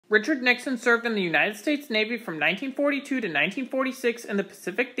Richard Nixon served in the United States Navy from 1942 to 1946 in the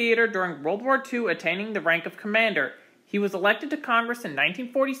Pacific Theater during World War II, attaining the rank of commander. He was elected to Congress in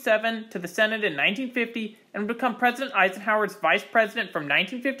 1947, to the Senate in 1950, and would become President Eisenhower's vice president from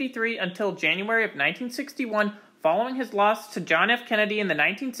 1953 until January of 1961, following his loss to John F. Kennedy in the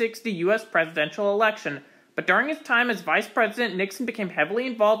 1960 U.S. presidential election. But during his time as vice president, Nixon became heavily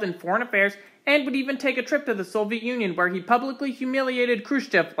involved in foreign affairs and would even take a trip to the Soviet Union, where he publicly humiliated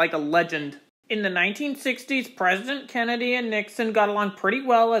Khrushchev like a legend. In the 1960s, President Kennedy and Nixon got along pretty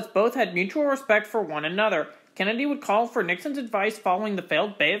well, as both had mutual respect for one another. Kennedy would call for Nixon's advice following the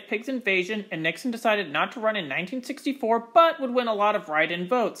failed Bay of Pigs invasion, and Nixon decided not to run in 1964, but would win a lot of write-in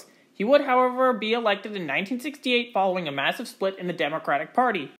votes. He would, however, be elected in 1968 following a massive split in the Democratic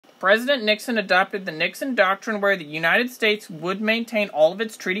Party. President Nixon adopted the Nixon Doctrine, where the United States would maintain all of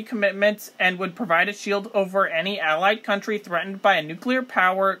its treaty commitments and would provide a shield over any allied country threatened by a nuclear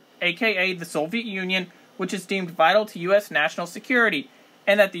power, aka the Soviet Union, which is deemed vital to U.S. national security,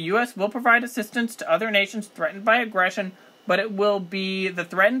 and that the U.S. will provide assistance to other nations threatened by aggression, but it will be the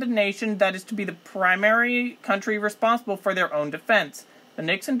threatened nation that is to be the primary country responsible for their own defense. The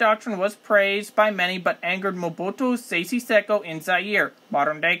Nixon Doctrine was praised by many, but angered Mobutu Sese Seko in Zaire,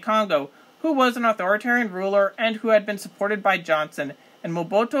 modern-day Congo, who was an authoritarian ruler and who had been supported by Johnson, and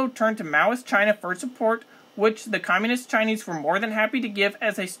Mobutu turned to Maoist China for support, which the Communist Chinese were more than happy to give,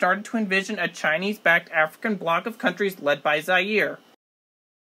 as they started to envision a Chinese-backed African bloc of countries led by Zaire.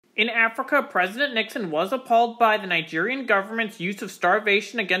 In Africa, President Nixon was appalled by the Nigerian government's use of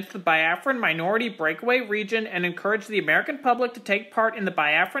starvation against the Biafran minority breakaway region and encouraged the American public to take part in the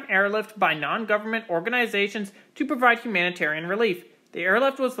Biafran airlift by non-government organizations to provide humanitarian relief. The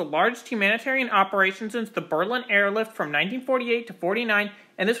airlift was the largest humanitarian operation since the Berlin airlift from 1948 to 49,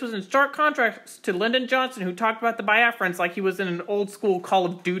 and this was in stark contrast to Lyndon Johnson, who talked about the Biafrans like he was in an old-school Call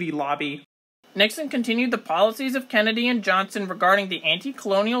of Duty lobby. Nixon continued the policies of Kennedy and Johnson regarding the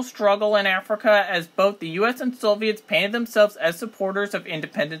anti-colonial struggle in Africa, as both the U.S. and Soviets painted themselves as supporters of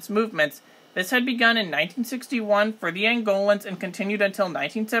independence movements. This had begun in 1961 for the Angolans and continued until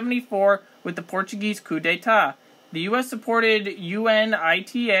 1974 with the Portuguese coup d'etat. The U.S. supported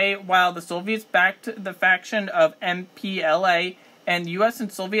UNITA, while the Soviets backed the faction of MPLA, and U.S.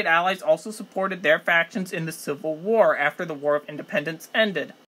 and Soviet allies also supported their factions in the Civil War after the War of Independence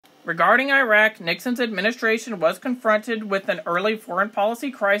ended. Regarding Iraq, Nixon's administration was confronted with an early foreign policy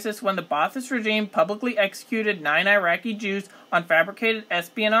crisis when the Ba'athist regime publicly executed 9 Iraqi Jews on fabricated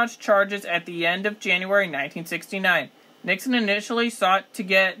espionage charges at the end of January 1969. Nixon initially sought to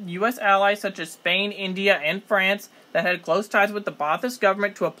get U.S. allies such as Spain, India, and France that had close ties with the Ba'athist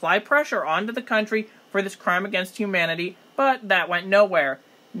government to apply pressure onto the country for this crime against humanity, but that went nowhere.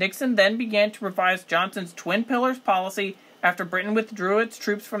 Nixon then began to revise Johnson's Twin Pillars policy after Britain withdrew its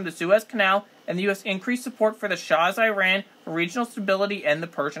troops from the Suez Canal and the U.S. increased support for the Shah's Iran for regional stability and the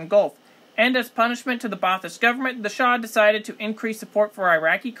Persian Gulf. And as punishment to the Ba'athist government, the Shah decided to increase support for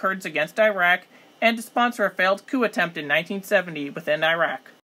Iraqi Kurds against Iraq and to sponsor a failed coup attempt in 1970 within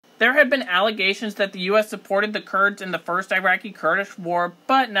Iraq. There had been allegations that the U.S. supported the Kurds in the First Iraqi-Kurdish War,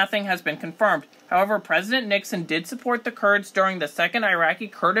 but nothing has been confirmed. However, President Nixon did support the Kurds during the Second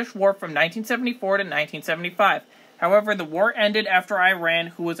Iraqi-Kurdish War from 1974 to 1975. However, the war ended after Iran,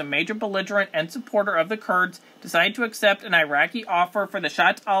 who was a major belligerent and supporter of the Kurds, decided to accept an Iraqi offer for the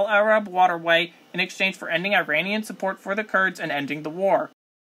Shatt al-Arab waterway in exchange for ending Iranian support for the Kurds and ending the war.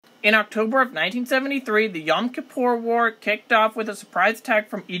 In October of 1973, the Yom Kippur War kicked off with a surprise attack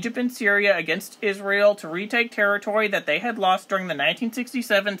from Egypt and Syria against Israel to retake territory that they had lost during the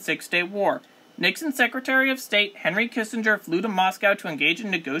 1967 Six-Day War. Nixon's Secretary of State, Henry Kissinger, flew to Moscow to engage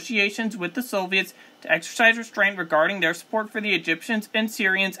in negotiations with the Soviets to exercise restraint regarding their support for the Egyptians and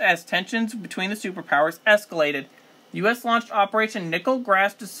Syrians as tensions between the superpowers escalated. The U.S. launched Operation Nickel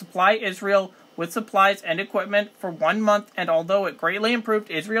Grass to supply Israel with supplies and equipment for 1 month, and although it greatly improved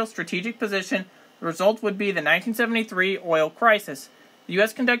Israel's strategic position, the result would be the 1973 oil crisis. The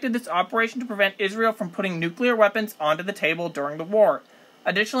U.S. conducted this operation to prevent Israel from putting nuclear weapons onto the table during the war.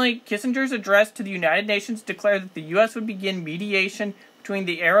 Additionally, Kissinger's address to the United Nations declared that the U.S. would begin mediation between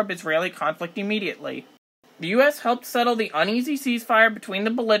the Arab-Israeli conflict immediately. The U.S. helped settle the uneasy ceasefire between the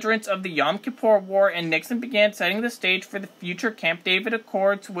belligerents of the Yom Kippur War, and Nixon began setting the stage for the future Camp David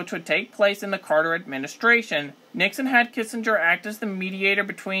Accords, which would take place in the Carter administration. Nixon had Kissinger act as the mediator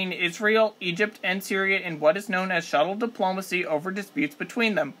between Israel, Egypt, and Syria in what is known as shuttle diplomacy over disputes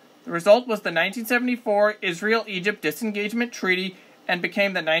between them. The result was the 1974 Israel-Egypt Disengagement Treaty, and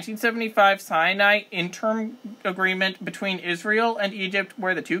became the 1975 Sinai Interim Agreement between Israel and Egypt,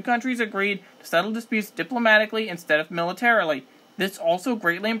 where the two countries agreed to settle disputes diplomatically instead of militarily. This also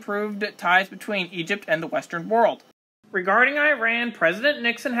greatly improved ties between Egypt and the Western world. Regarding Iran, President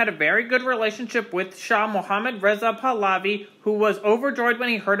Nixon had a very good relationship with Shah Mohammad Reza Pahlavi, who was overjoyed when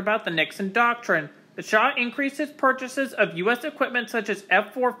he heard about the Nixon Doctrine. The Shah increased his purchases of U.S. equipment such as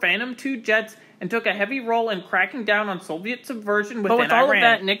F-4 Phantom II jets and took a heavy role in cracking down on Soviet subversion within Iran. But with all of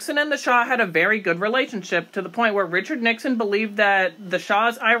that, Nixon and the Shah had a very good relationship, to the point where Richard Nixon believed that the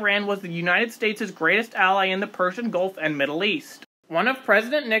Shah's Iran was the United States' greatest ally in the Persian Gulf and Middle East. One of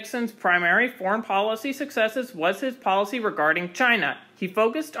President Nixon's primary foreign policy successes was his policy regarding China. He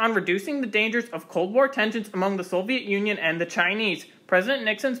focused on reducing the dangers of Cold War tensions among the Soviet Union and the Chinese. President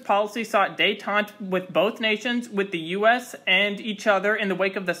Nixon's policy sought détente with both nations, with the U.S. and each other in the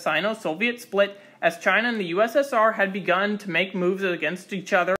wake of the Sino-Soviet split, as China and the USSR had begun to make moves against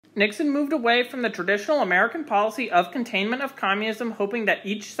each other. Nixon moved away from the traditional American policy of containment of communism, hoping that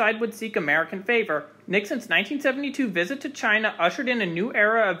each side would seek American favor. Nixon's 1972 visit to China ushered in a new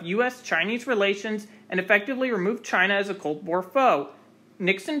era of U.S.-Chinese relations and effectively removed China as a Cold War foe.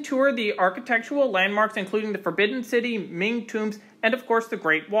 Nixon toured the architectural landmarks including the Forbidden City, Ming tombs, and of course the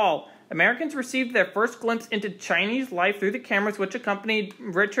Great Wall. Americans received their first glimpse into Chinese life through the cameras which accompanied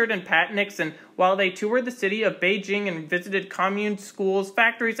Richard and Pat Nixon while they toured the city of Beijing and visited communes, schools,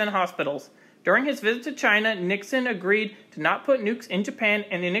 factories, and hospitals. During his visit to China, Nixon agreed to not put nukes in Japan,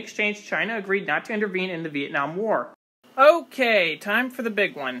 and in exchange, China agreed not to intervene in the Vietnam War. Okay, time for the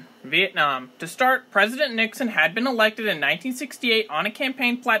big one. Vietnam. To start, President Nixon had been elected in 1968 on a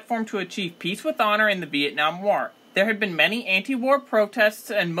campaign platform to achieve peace with honor in the Vietnam War. There had been many anti-war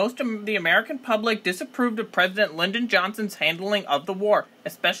protests, and most of the American public disapproved of President Lyndon Johnson's handling of the war,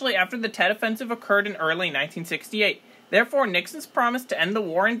 especially after the Tet Offensive occurred in early 1968. Therefore, Nixon's promise to end the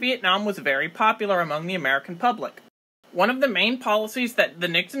war in Vietnam was very popular among the American public. One of the main policies that the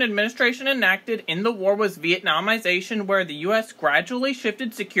Nixon administration enacted in the war was Vietnamization, where the U.S. gradually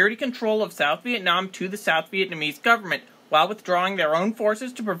shifted security control of South Vietnam to the South Vietnamese government, while withdrawing their own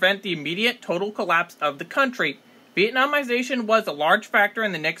forces to prevent the immediate total collapse of the country. Vietnamization was a large factor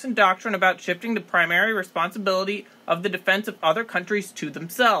in the Nixon Doctrine about shifting the primary responsibility of the defense of other countries to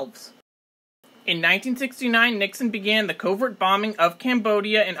themselves. In 1969, Nixon began the covert bombing of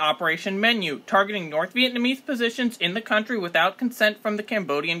Cambodia in Operation Menu, targeting North Vietnamese positions in the country without consent from the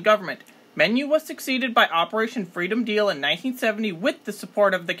Cambodian government. Menu was succeeded by Operation Freedom Deal in 1970 with the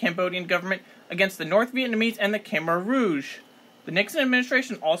support of the Cambodian government against the North Vietnamese and the Khmer Rouge. The Nixon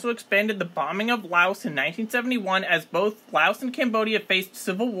administration also expanded the bombing of Laos in 1971, as both Laos and Cambodia faced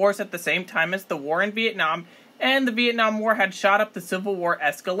civil wars at the same time as the war in Vietnam, and the Vietnam War had shot up the Civil War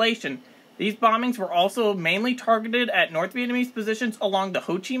escalation. These bombings were also mainly targeted at North Vietnamese positions along the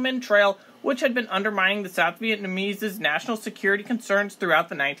Ho Chi Minh Trail, which had been undermining the South Vietnamese's national security concerns throughout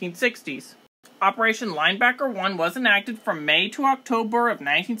the 1960s. Operation Linebacker 1 was enacted from May to October of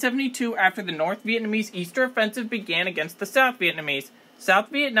 1972 after the North Vietnamese Easter Offensive began against the South Vietnamese. South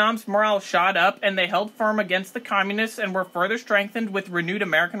Vietnam's morale shot up, and they held firm against the Communists and were further strengthened with renewed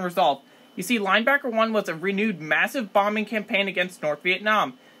American resolve. You see, Linebacker 1 was a renewed massive bombing campaign against North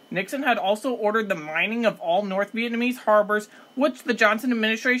Vietnam. Nixon had also ordered the mining of all North Vietnamese harbors, which the Johnson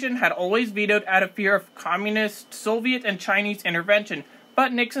administration had always vetoed out of fear of Communist, Soviet, and Chinese intervention.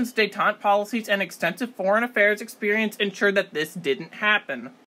 But Nixon's détente policies and extensive foreign affairs experience ensured that this didn't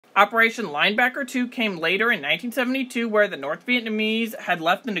happen. Operation Linebacker 2 came later in 1972, where the North Vietnamese had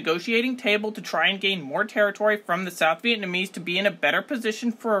left the negotiating table to try and gain more territory from the South Vietnamese to be in a better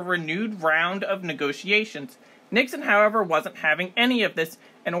position for a renewed round of negotiations. Nixon, however, wasn't having any of this,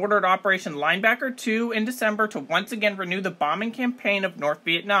 and ordered Operation Linebacker 2 in December to once again renew the bombing campaign of North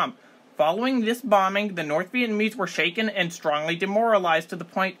Vietnam. Following this bombing, the North Vietnamese were shaken and strongly demoralized to the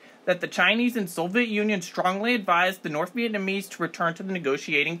point that the Chinese and Soviet Union strongly advised the North Vietnamese to return to the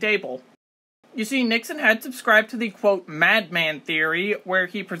negotiating table. You see, Nixon had subscribed to the, quote, madman theory, where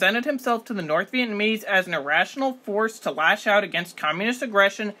he presented himself to the North Vietnamese as an irrational force to lash out against communist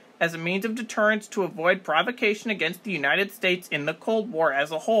aggression as a means of deterrence to avoid provocation against the United States in the Cold War as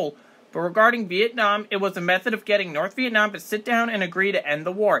a whole. But regarding Vietnam, it was a method of getting North Vietnam to sit down and agree to end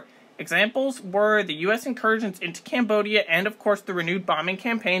the war. Examples were the U.S. incursions into Cambodia and, of course, the renewed bombing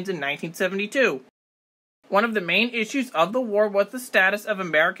campaigns in 1972. One of the main issues of the war was the status of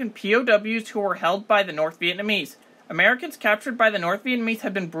American POWs who were held by the North Vietnamese. Americans captured by the North Vietnamese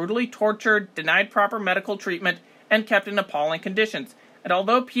had been brutally tortured, denied proper medical treatment, and kept in appalling conditions. And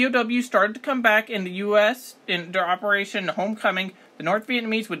although POWs started to come back in the U.S. in their Operation Homecoming, the North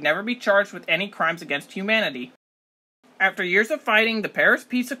Vietnamese would never be charged with any crimes against humanity. After years of fighting, the Paris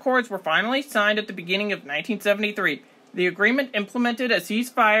Peace Accords were finally signed at the beginning of 1973. The agreement implemented a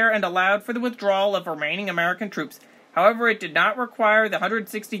ceasefire and allowed for the withdrawal of remaining American troops. However, it did not require the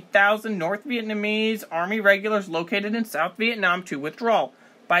 160,000 North Vietnamese Army regulars located in South Vietnam to withdraw.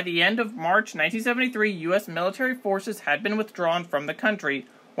 By the end of March 1973, U.S. military forces had been withdrawn from the country.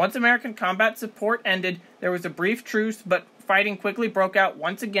 Once American combat support ended, there was a brief truce, but fighting quickly broke out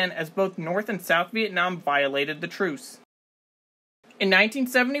once again as both North and South Vietnam violated the truce. In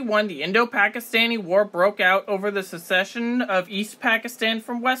 1971, the Indo-Pakistani War broke out over the secession of East Pakistan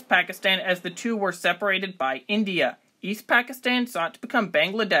from West Pakistan as the two were separated by India. East Pakistan sought to become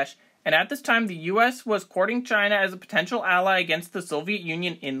Bangladesh, and at this time the U.S. was courting China as a potential ally against the Soviet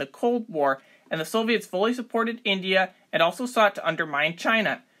Union in the Cold War, and the Soviets fully supported India and also sought to undermine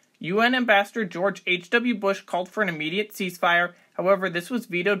China. UN Ambassador George H.W. Bush called for an immediate ceasefire, however this was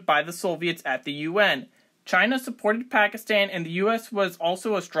vetoed by the Soviets at the UN. China supported Pakistan, and the U.S. was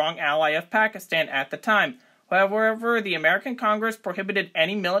also a strong ally of Pakistan at the time. However, the American Congress prohibited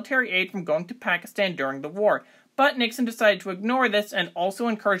any military aid from going to Pakistan during the war. But Nixon decided to ignore this and also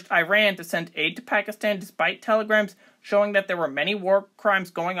encouraged Iran to send aid to Pakistan despite telegrams showing that there were many war crimes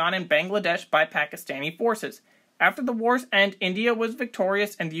going on in Bangladesh by Pakistani forces. After the war's end, India was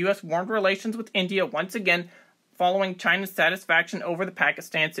victorious and the U.S. warmed relations with India once again following China's satisfaction over the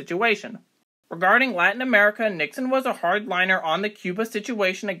Pakistan situation. Regarding Latin America, Nixon was a hardliner on the Cuba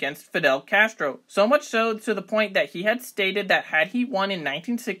situation against Fidel Castro, so much so to the point that he had stated that had he won in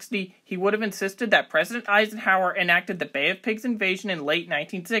 1960, he would have insisted that President Eisenhower enacted the Bay of Pigs invasion in late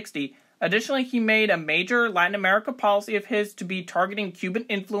 1960. Additionally, he made a major Latin America policy of his to be targeting Cuban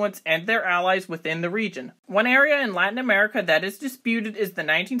influence and their allies within the region. One area in Latin America that is disputed is the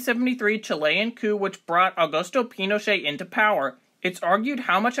 1973 Chilean coup which brought Augusto Pinochet into power. It's argued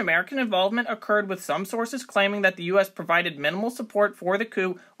how much American involvement occurred, with some sources claiming that the U.S. provided minimal support for the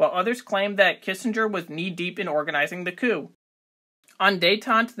coup, while others claimed that Kissinger was knee-deep in organizing the coup. On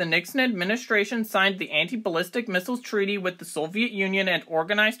détente, the Nixon administration signed the Anti-Ballistic Missiles Treaty with the Soviet Union and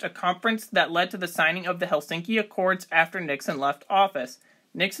organized a conference that led to the signing of the Helsinki Accords after Nixon left office.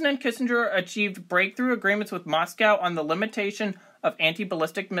 Nixon and Kissinger achieved breakthrough agreements with Moscow on the limitation of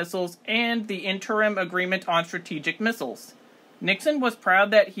anti-ballistic missiles and the interim agreement on strategic missiles. Nixon was proud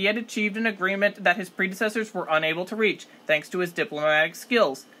that he had achieved an agreement that his predecessors were unable to reach, thanks to his diplomatic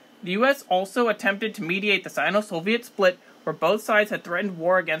skills. The U.S. also attempted to mediate the Sino-Soviet split, where both sides had threatened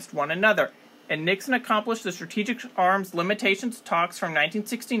war against one another, and Nixon accomplished the strategic arms limitations talks from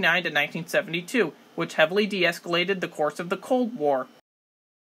 1969 to 1972, which heavily de-escalated the course of the Cold War.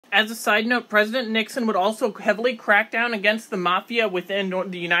 As a side note, President Nixon would also heavily crack down against the mafia within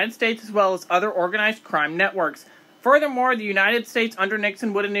the United States as well as other organized crime networks. Furthermore, the United States under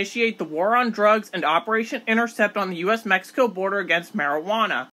Nixon would initiate the War on Drugs and Operation Intercept on the U.S.-Mexico border against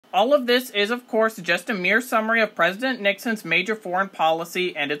marijuana. All of this is, of course, just a mere summary of President Nixon's major foreign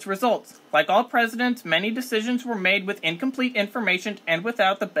policy and its results. Like all presidents, many decisions were made with incomplete information and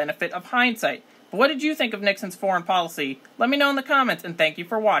without the benefit of hindsight. But what did you think of Nixon's foreign policy? Let me know in the comments, and thank you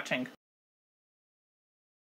for watching.